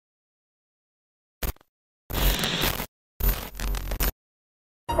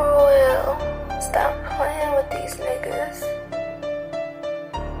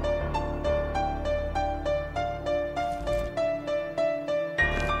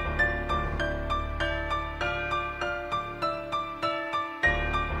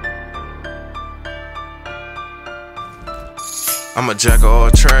I'm a jack of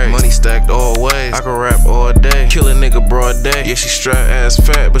all trades, money stacked all ways. I can rap all day, kill a nigga broad day. Yeah, she strap ass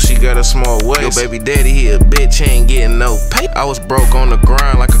fat, but she got a small waist. Yo, baby daddy, he a bitch, he ain't getting no pay. I was broke on the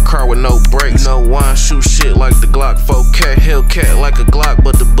grind like a car with no brakes. No wine, shoot shit like the Glock 4K. Hellcat like a Glock,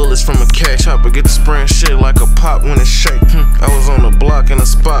 but the bullets from a cat. Chopper get the spraying shit like a pop when it shake. I was on the block in a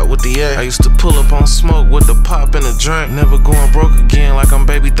spot with the A. I used to pull up on smoke with the pop and a drink. Never going broke again like I'm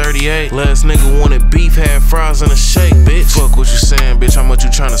baby 38. Last nigga wanted beef, had fries and a shake, bitch. Fuck what you saying, bitch, how much you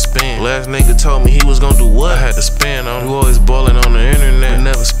tryna spend? Last nigga told me he was gon' do what? I had to spend on it. You always ballin' on the internet, but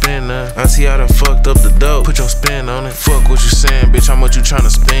never spend none. I see I done fucked up the dope, put your spin on it. Fuck what you saying, bitch, how much you tryna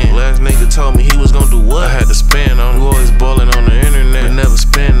spend? Last nigga told me he was gon' do what? I had to spend on it. You always ballin' on the internet, but never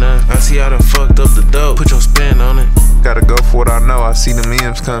spend none. I see I done fucked up the dope, put your spin on it. Gotta go for what I know, I see them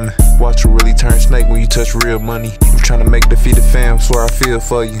M's coming. Watch you really turn snake when you touch real money. You tryna make defeated fam, swear I feel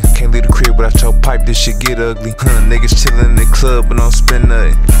for you. Can't leave the crib without your pipe, this shit get ugly. Niggas chillin' in the club but don't spend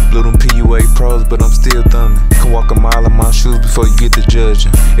nothing. Little PUA pros but I'm still thumbing. Can walk a mile in my shoes before you get to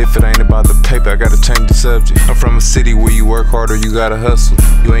judging. If it ain't about the paper, I gotta change the subject. I'm from a city where you work harder, you gotta hustle.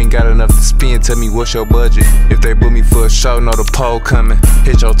 You ain't got enough to spend, tell me what's your budget. If they book me for a show, know the pole coming.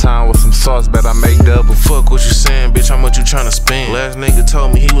 Hit your time with some sauce, bet I make double. Fuck what you saying, bitch, how much you tryna spend? Last nigga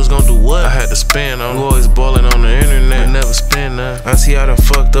told me he was gon' do what? I had to spend on it. You always ballin' on the internet, but never spend none. I see I done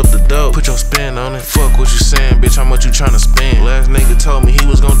fucked up the dope, put your spin on it. Fuck what you saying, bitch, how much you tryna spend? Last nigga told me he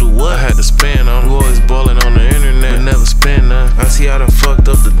was gon' do what? I had to spend on it. You always ballin' on the internet, but never spend none. I see I done fucked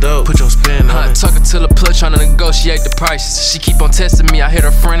up the dope, put your spin on it. Talking to the plug, tryna negotiate the prices. She keep on testing me, I hit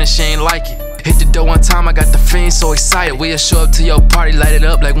her friend and she ain't like it. Hit the door one time, I got the fiend so excited. We'll show up to your party, light it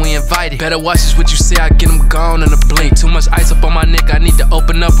up like we invited. Better watch this what you say, I get them gone in a blink. Too much ice up on my neck, I need to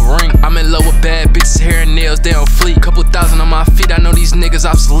open up a ring. I'm in love with bad bitches, hair and nails, they on fleek. Couple thousand on my feet, I know these niggas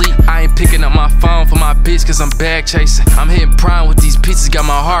obsolete. I ain't picking up my phone for my bitch cause I'm bag chasing. I'm hitting prime with these pizzas, got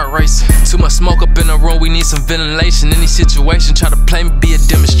my heart racing. Too much smoke up in the room, we need some ventilation. Any situation, try to play me, be a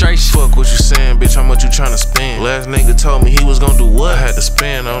demonstration. Fuck what you saying, bitch, how much you tryna spend? Last nigga told me he was gon' do what? I had to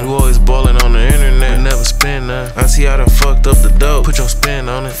spend on it. You always ballin' on the internet, but never spend none. I see I done fucked up the dope, put your spin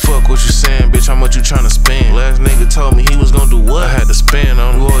on it. Fuck what you saying, bitch, how much you tryna spend? Last nigga told me he was gon' do what? I had to spend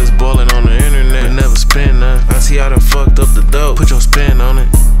on it.